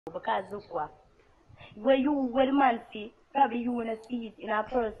because look what. Where the man see, probably you wanna see it in a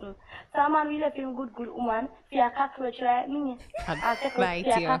person. Some man will feel good woman, see a cockroach like me. And second, see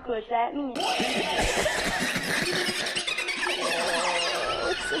a cockroach like me.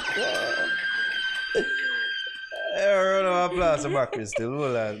 Round of applause for Mackerel still.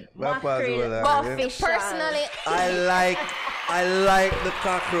 Hold on. Personally, I like the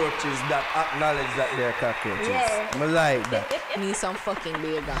cockroaches that acknowledge that they're cockroaches. Yeah. I like that. need some fucking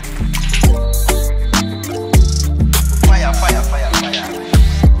bacon. Fire.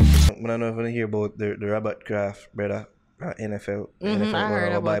 I don't know if you hear about the Robert Kraft, brother, NFL. NFL I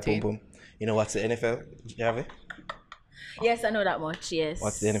heard about it. Pum. You know what's the NFL, Javi? Yes, I know that much, yes.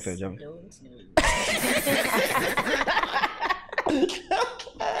 What's the NFL, Javi? Don't know.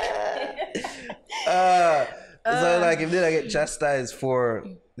 So like if they get chastised for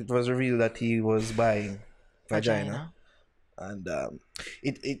it was revealed that he was buying vagina. And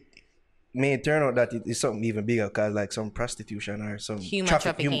it may turn out that it is something even bigger because like some prostitution or some Human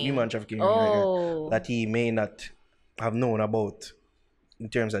trafficking. human trafficking that he may not have known about in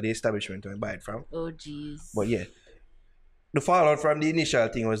terms of the establishment where he buy it from. Oh jeez. But yeah, the fallout from the initial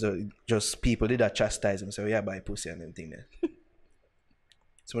thing was just people did that chastise him, so yeah, buy pussy and them thing there.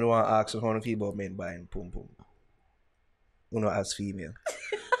 So I want to ask how many people men buying pum. You know, as female.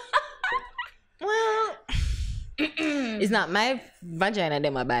 Well, it's not my vagina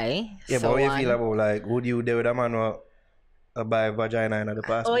them I buy. Yeah, so but what you feel about like would you deal with a man who buy vagina in the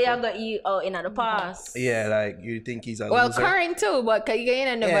past? Oh yeah, got you in the past. Yeah, like you think he's a Well, loser? current too, but you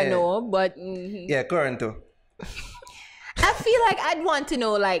never know. But yeah, current too. I feel like I'd want to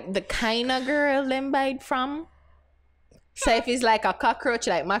know like the kind of girl them buy it from. So if it's like a cockroach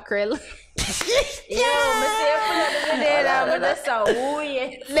like Mackerel.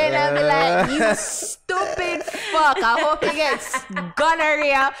 Then I'll be like, you stupid fuck. I hope he gets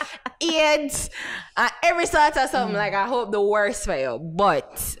gonorrhea, AIDS, every sort of something. Like I hope the worst for you.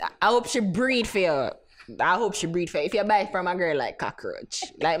 But I hope she breed for you. If you buy it from a girl like cockroach,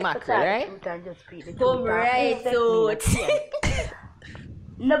 like Mackerel, right? Come right out.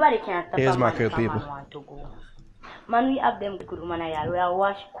 Nobody can stop Here's a man Mackerel if a people. man want to go. Man, we have them good woman here. We are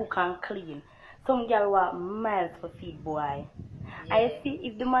wash, cook and clean. Some girl want miles for feed boy. Yeah. I see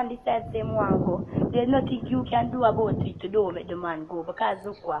if the man decides them want to go, there's nothing you can do about it to do make the man go. Because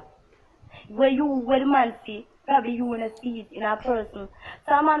look what. Where the man see, probably you wanna see it in a person.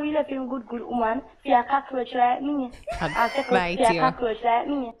 Some man will feel good woman, see a cockroach like me. I'd fight you. Cockroach like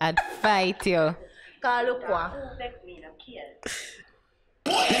me. I'd fight you. Cause look what.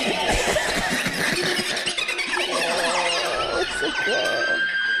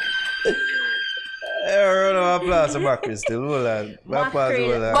 Round of applause for Mackerel still. Hold on.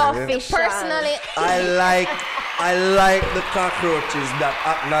 Personally, I like the cockroaches that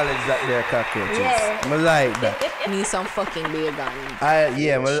acknowledge that they're cockroaches. Yeah. I like that. need some fucking bacon. I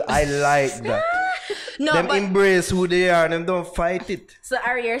like that. No, them but embrace who they are and them don't fight it. so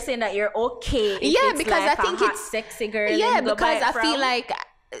are you saying that you're okay? Yeah, because like I think it's sexy girl. Yeah, because I feel like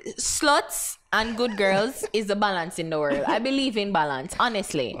sluts and good girls is the balance in the world. I believe in balance,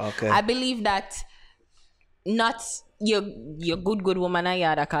 honestly. Okay. I believe that not your good woman are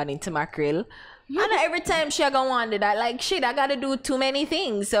yard according to Mackerel. And every time she gonna want that, like shit, I gotta do too many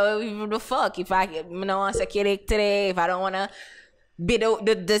things. So the fuck if I don't want to suck your dick today, if I don't wanna be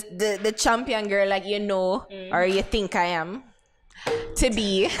the champion girl like you know or you think I am to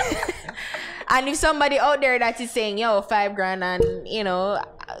be. And if somebody out there that is saying, yo, $5,000 and you know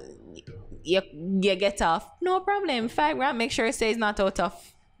you get off, no problem. $5,000, make sure it says not out of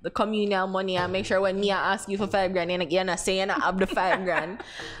the communal money and make sure when me I ask you for $5,000 you're not saying I have the $5,000.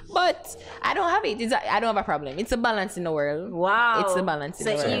 But I don't have it. I don't have a problem. It's a balance in the world. Wow. It's a balance in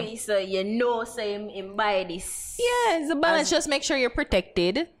the world. So you know him buy this. Yeah, it's a balance. Just make sure you're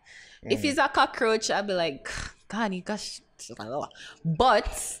protected. If he's a cockroach, I'll be like, God, you gosh.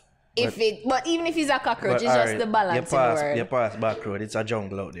 But even if he's a cockroach, it's just the balance in the world. You pass back road, it's a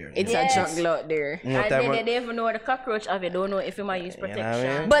jungle out there. It's a jungle out there. And then they even know the cockroach of it, don't know if you might use protection. You know what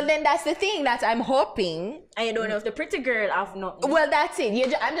I mean? But then that's the thing that I'm hoping. And you don't know if the pretty girl have nothing. Well, that's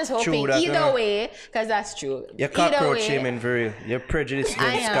it. I'm just hoping either way, because that's true. You're cockroach shaming for real. You're prejudiced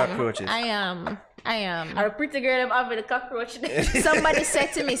against cockroaches. I am. A pretty girl have the cockroach. Somebody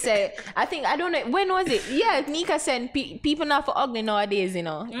said to me, I don't know, when was it? Yeah, Nika said people not for ugly nowadays, you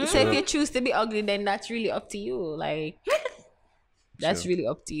know. So if you choose to be ugly, then that's really up to you. Like, that's really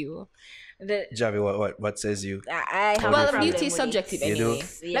up to you. Javi, what says you? Well, beauty is subjective anyway.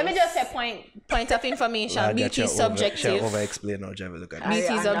 Yes. Let me just say point of information. Beauty is subjective. Over explain now, Javi. Look at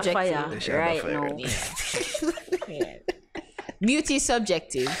beauty is subjective. Right now. Yeah. Beauty is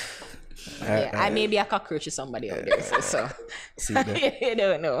subjective. Yeah, I may be a cockroach to somebody out there. So. See that? You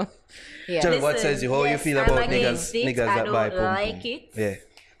don't know. Yeah. Javi, what says you? How you feel about niggas that buy pum I don't like pum? it.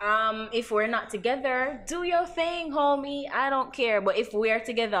 Yeah. If we're not together, do your thing, homie. I don't care. But if we're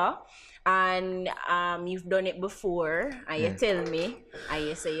together and you've done it before and you tell me and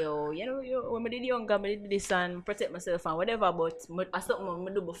you say, yo, when I did younger, I did this and protect myself and whatever, but I something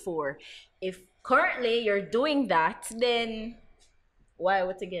I do before. If currently you're doing that, then why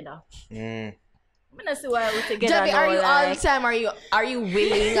we're together? I'm gonna see why we're together. Javi, now, are you like, all the time? Are you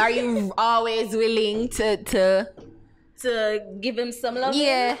willing? Are you always willing to give him some love?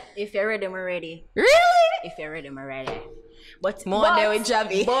 Yeah. If you're ready, I'm ready. really? If you're ready, I'm ready. But More there with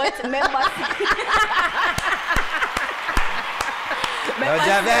Javi. But remember, No,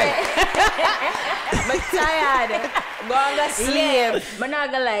 Javi. I'm tired. Go on, go sleep. But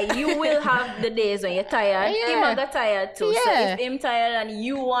not gonna lie, you will have the days when you're tired. Yeah. Him get tired too. Yeah. So if him tired and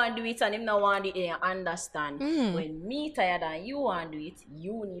you want to do it and him not want to do it, you understand. When me tired and you want to do it,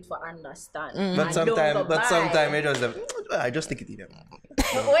 you need to understand. But And don't go sometimes by. you just have, I just stick it in there.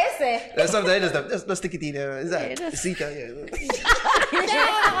 What you say? Sometimes you just stick it in there. Is that? See that?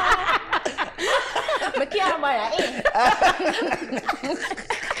 I can't buy that.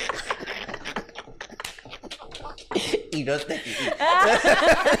 He just stick it in.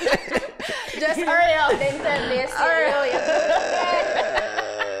 Just hurry up. Then tell me,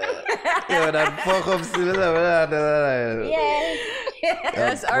 Yo, that fuck up still. yeah.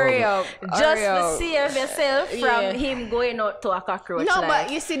 Just hurry up. Just Hurry to up. save yourself from Yeah. him going out to a cockroach. No, like.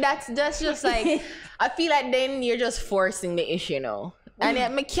 but you see, that's just like I feel like then you're just forcing the issue now. And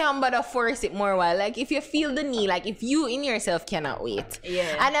I can't bother force it more while. Like if you feel the need, like if you in yourself cannot wait.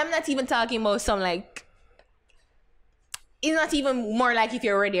 Yeah. And I'm not even talking about some like it's not even more like if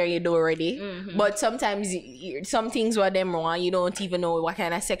you're ready or you don't ready. But sometimes some things what them want, you don't even know what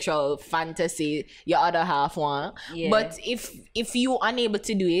kind of sexual fantasy your other half want. Yeah. But if you unable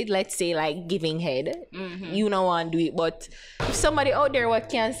to do it, let's say like giving head, you don't want to do it. But if somebody out there what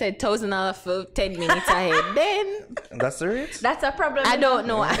can say $1,000 for 10 minutes ahead, then That's the rate? That's a problem. I don't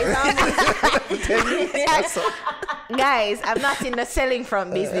know. That's all. Guys, I'm not in the selling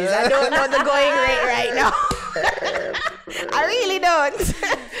from business. I don't know the going rate right now. I really don't.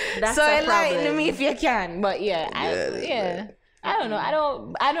 That's So a enlighten problem. me if you can. But yeah, I don't know.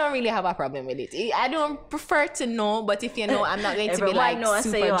 I don't really have a problem with it. I don't prefer to know, but if you know, I'm not going to be like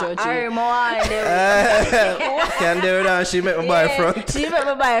super judgy. Can do that. She make me buy front. She make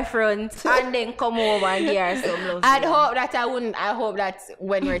me buy front and then come over and give her some love. I hope that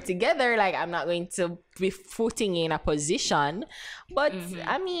when we're together, like I'm not going to be putting you in a position. But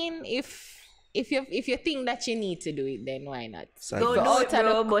I mean, if you think that you need to do it, then why not? Go do it,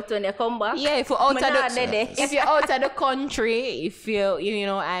 bro, but when you come back, Yeah, if you're out Me not of dead, eh. if you're out of the country, if you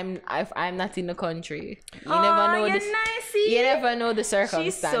know I'm not in the country, you never know you're this. nicey. You never know the She's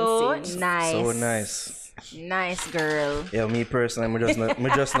circumstances. so nice. So nice. Nice girl. Yeah, me personally,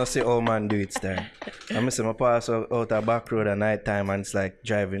 I just not see old man do it style. I miss my pass out a back road at night time and it's like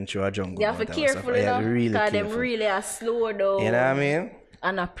driving through a jungle. You have to be careful, you know, really because them careful. really are slow down. You know what I mean?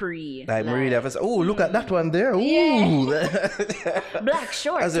 And a pre. Like, me really have to say, oh, look at that one there. Ooh. Black,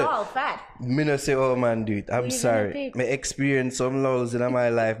 short, As a- tall, fat. Me not say old man do it. I'm you sorry. gonna pick? Me experience some lulls in my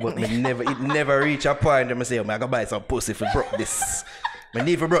life, but it never reach a point where I say, oh, I gotta buy some pussy for broke this. Me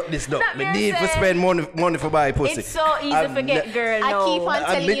need for broke this though. Stop Me need for yourself. spend money for buy pussy. It's so easy to get girl I now. keep on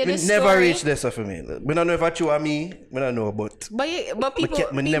telling you me the never story. reach this for me. Me don't know if I chew on me. Me don't know, but But people,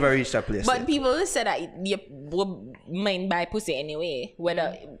 me never reach that place. But people say that you would mind buy pussy anyway,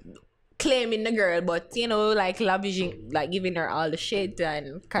 whether claiming the girl, but you know, like lavishing, like giving her all the shit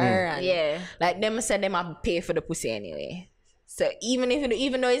and car and Yeah. like them said them have pay for the pussy anyway. So even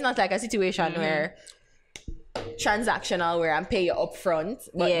though it's not like a situation where transactional where I'm pay you up front,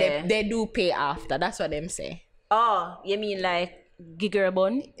 but Yeah. they do pay after. That's what them say. Oh, you mean like gigger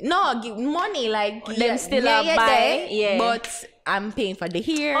bun? No, give money like Them still have buy, there, yeah. but I'm paying for the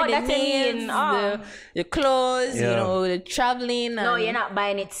hair, Oh, the that's what I nails, mean. Oh. the clothes, you Yeah. know, the traveling. No, and- you're not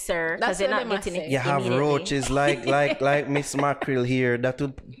buying it, sir. That's Because you're what not them getting say. it you have immediately. roaches like Miss Mackerel here that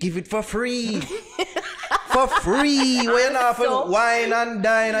would give it for free. For free. Where you not for So- wine and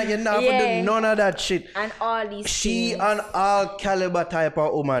dine and you not for Yeah. do none of that shit. And all these She things. and all caliber type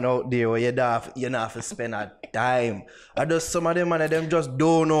of woman out there where you not have to spend a dime. I just some of them man them just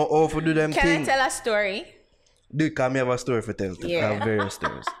don't know how to do them Can things. I tell a story? Do you come have a story for tell? Yeah. I have various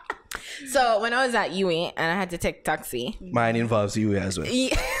stories. So when I was at UE and I had to take taxi. Mine involves you as well.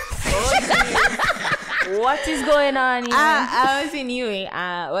 What is going on here? I was in UE,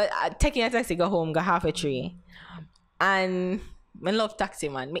 taking a taxi, go home, go half a tree. And I love taxi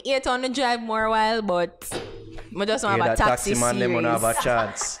man. Me 8 on the drive more while, but I just want to have a taxi man, them series. don't have a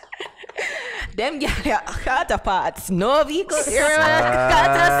chance. Them get counterparts. No vehicles.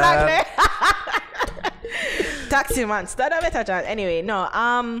 Counter taxi man. Start a better chance. Anyway, no.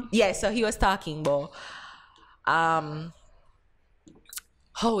 Yeah. So he was talking about how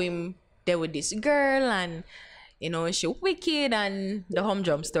him there with this girl and you know she wicked and the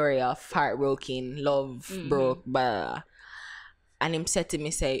humdrum story of heartbroken love broke, blah. And him said to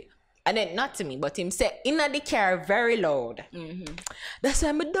me say. And then not to me, but him said in the car very loud. That's why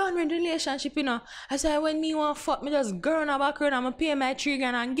I'm done with the relationship, you know. I said when me want fuck me just girl on the background, I'ma pay my $3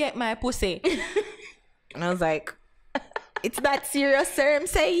 and get my pussy. And I was like, it's that serious, sir? Him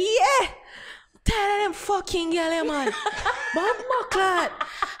say, yeah. Tell them fucking girl, man. Bumbuckler.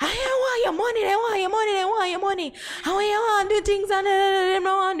 I want your money, they want your money, they want your money. I want you want to do things and they don't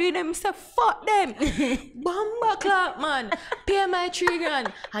want to do them. Say, fuck them. Bumbuckler, man. Pay my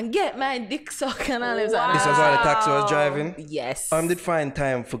 $3 and get my dick sucked and all this. This was why the taxi was driving? Yes. Did find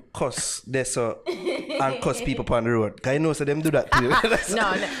time for cuss this and cuss people on the road. Because I know so them do that too.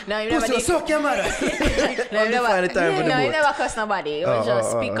 No, you never Pussy, did. suck your mother. No, Did find the time for the no, you boat. never cuss nobody. It was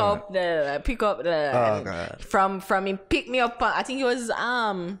just pick up the God. from him pick me up. I think it was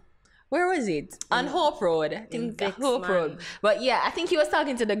where was it? On Hope Road. I think Vex, Hope man. Road. But yeah, I think he was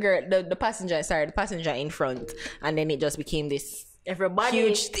talking to the girl, the passenger in front, and then it just became this Everybody.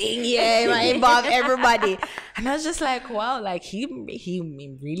 huge thing. Yeah, it involved everybody. And I was just like, wow, like he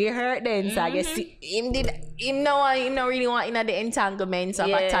really hurt then. So I guess him no really want in the entanglement of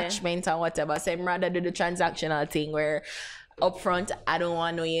attachment and whatever. So him rather do the transactional thing where up front, I don't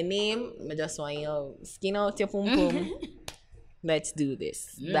want to know your name. I just want you skin out your pum pum. Let's do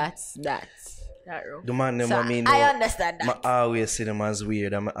this. That's That row. The man, them, so I mean, I understand that. I always see them as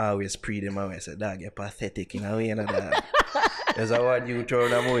weird. I always pre them away. Say, dog, you're pathetic in a way. There's a word you throw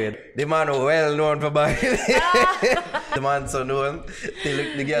them away. The man well known for buying. The man so known. They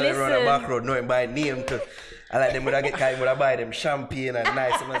look the girl around the back road knowing by name too. I like them when I get kind when I buy them champagne and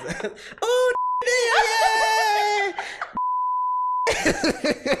nice. And I say, oh, yeah.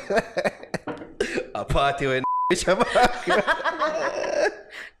 A party when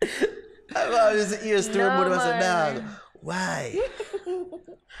I'm always ears to her, but I said, dog, why?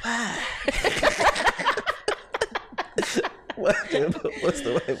 What's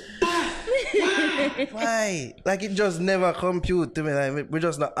the way? Why? Like it just never compute to me. Like, we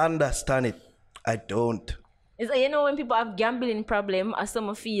just not understand it. I don't. It's like, you know when people have gambling problem, as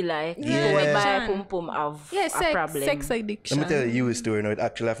some feel like people Yeah. when buy pum pum have a problem. sex addiction. Let me tell you a story now. It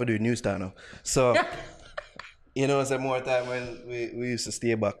actually have to do new star now. So, you know, some more time when we used to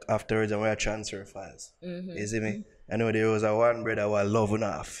stay back afterwards and we had transfer files. You see me? I know there was a one brother who was loving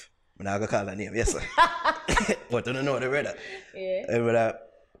off. I'm not going to call her name. Yes, sir. But I don't know the brother. Yeah. And brother,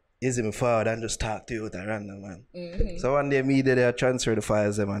 you see me forward and just talk to you with a random man. So one day me did I transfer the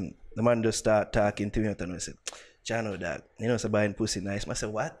files and the man just start talking to me and I said, Chano dog, you know, so buying pussy nice. I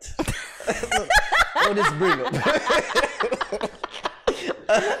said, what? How this bring up?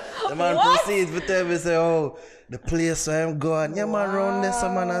 The man proceeds to tell me, say, oh, the place where I'm going, yeah, man, around this,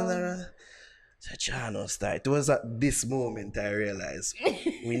 man. I said, Chano start. It was at this moment I realized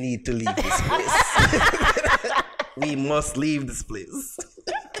we need to leave this place. We must leave this place.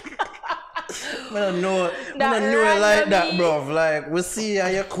 I don't know it like that, bro. Like, we see how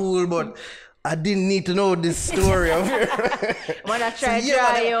you're cool, but I didn't need to know this story of her. When I try so,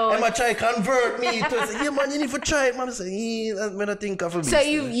 try man, out. I try convert me to say, yeah, man, you need to try it, man. I say, yeah, that's what I think of a So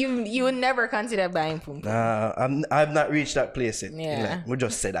you would never consider buying pum pum? I've not reached that place yet. Yeah. Like, we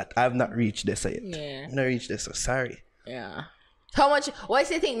just said that. I've not reached this yet. Yeah. I've not reached this, so sorry. Yeah. How much? What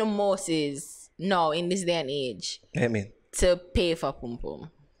do you think the most is now in this day and age I mean, to pay for pum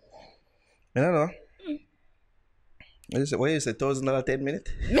pum? I don't know. What you say, $1,000 10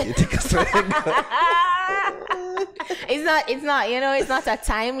 minutes? You think it's It's not. You know, it's not a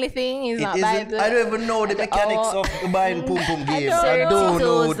timely thing. It's not. I don't even know the mechanics of the buying pum pum game. I don't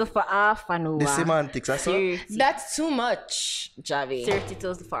know for half an hour. the semantics. I saw. That's too much, Javi.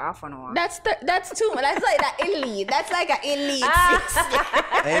 30,000 for half an hour. That's too much. That's like that elite. That's like an elite.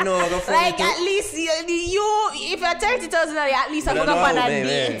 I know. I got Like at least you if you're 30,000, you at least have to go on a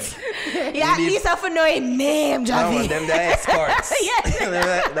date. You at least have to know a name, Javi. Them the escorts. Yes.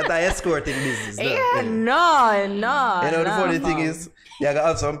 That are escorting business. Yeah, no. You know the funny thing is, Yeah, I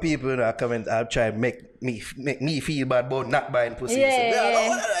got some people you know, come and try and make me feel bad about not buying pussy. Yeah, So, yeah.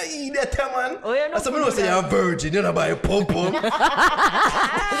 what did I eat that time, man? Oh, you're not That's something say you're a virgin, you're not buying pom pom.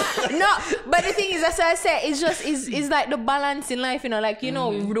 No, but the thing is, that's what I said. It's just it's like the balance in life, you know. Like you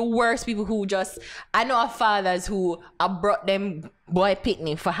know, the worst people who just I know of fathers who have brought them boy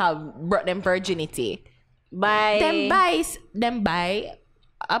picnic for have brought them virginity. Them buy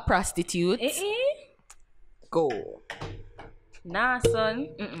a prostitute. Go. Nah, son.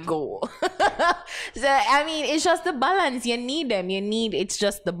 Go. So I mean, it's just the balance. You need them. It's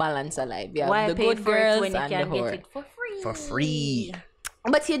just the balance of life. Yeah, Why the pay good for it girls when you and can the get whore. it for free? For free.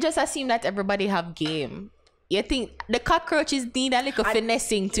 But you just assume that everybody have game. You think the cockroaches need a little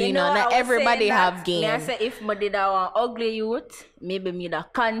finessing too, you know? I Not was everybody saying have that. game. Me I say if me did a ugly youth, maybe me da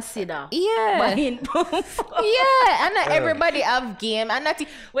consider Yeah. buying pom pom. Yeah, and not everybody have game. And not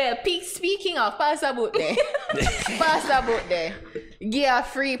well, speaking of, pass about there. Pass about there. Give a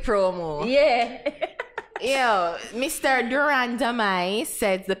free promo. Yeah. Yo, Mr. Durandamai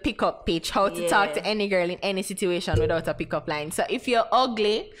says the pickup page, how to talk to any girl in any situation without a pickup line. So if you're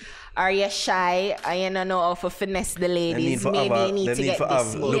ugly or you're shy or you don't know how to finesse the ladies, maybe you need to get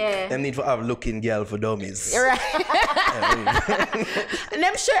this book. They need to have looking girl for dummies. Right. And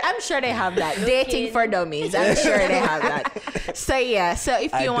I'm sure they have that. Dating for dummies. I'm sure they have that. So yeah, so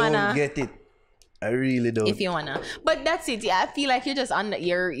if you wanna I don't get it. I really don't. if you wanna. But that's it. Yeah, I feel like you're just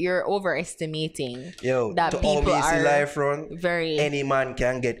you're overestimating Yo, that to all people me see are life run, very any man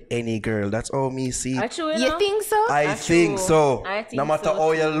can get any girl. That's all me see. Actually, You think so? I think so. I think no matter so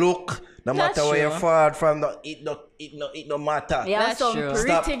how you look, no That's matter where true. you fall from, it no matter. Yeah, That's some true.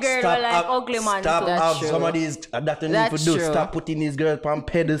 pretty girl like ugly man Stop too. That's have true. some of these that you need That's to do. true. Stop putting these girls on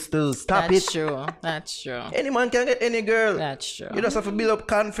pedestals. Stop That's it. true. That's true. Any man can get any girl. That's true. You just have to build up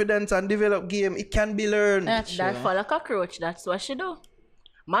confidence and develop game. It can be learned. That's true. That follow cockroach, that's what she do.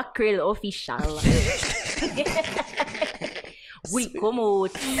 Mackerel official. We come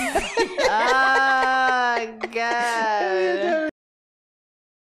out. Oh God.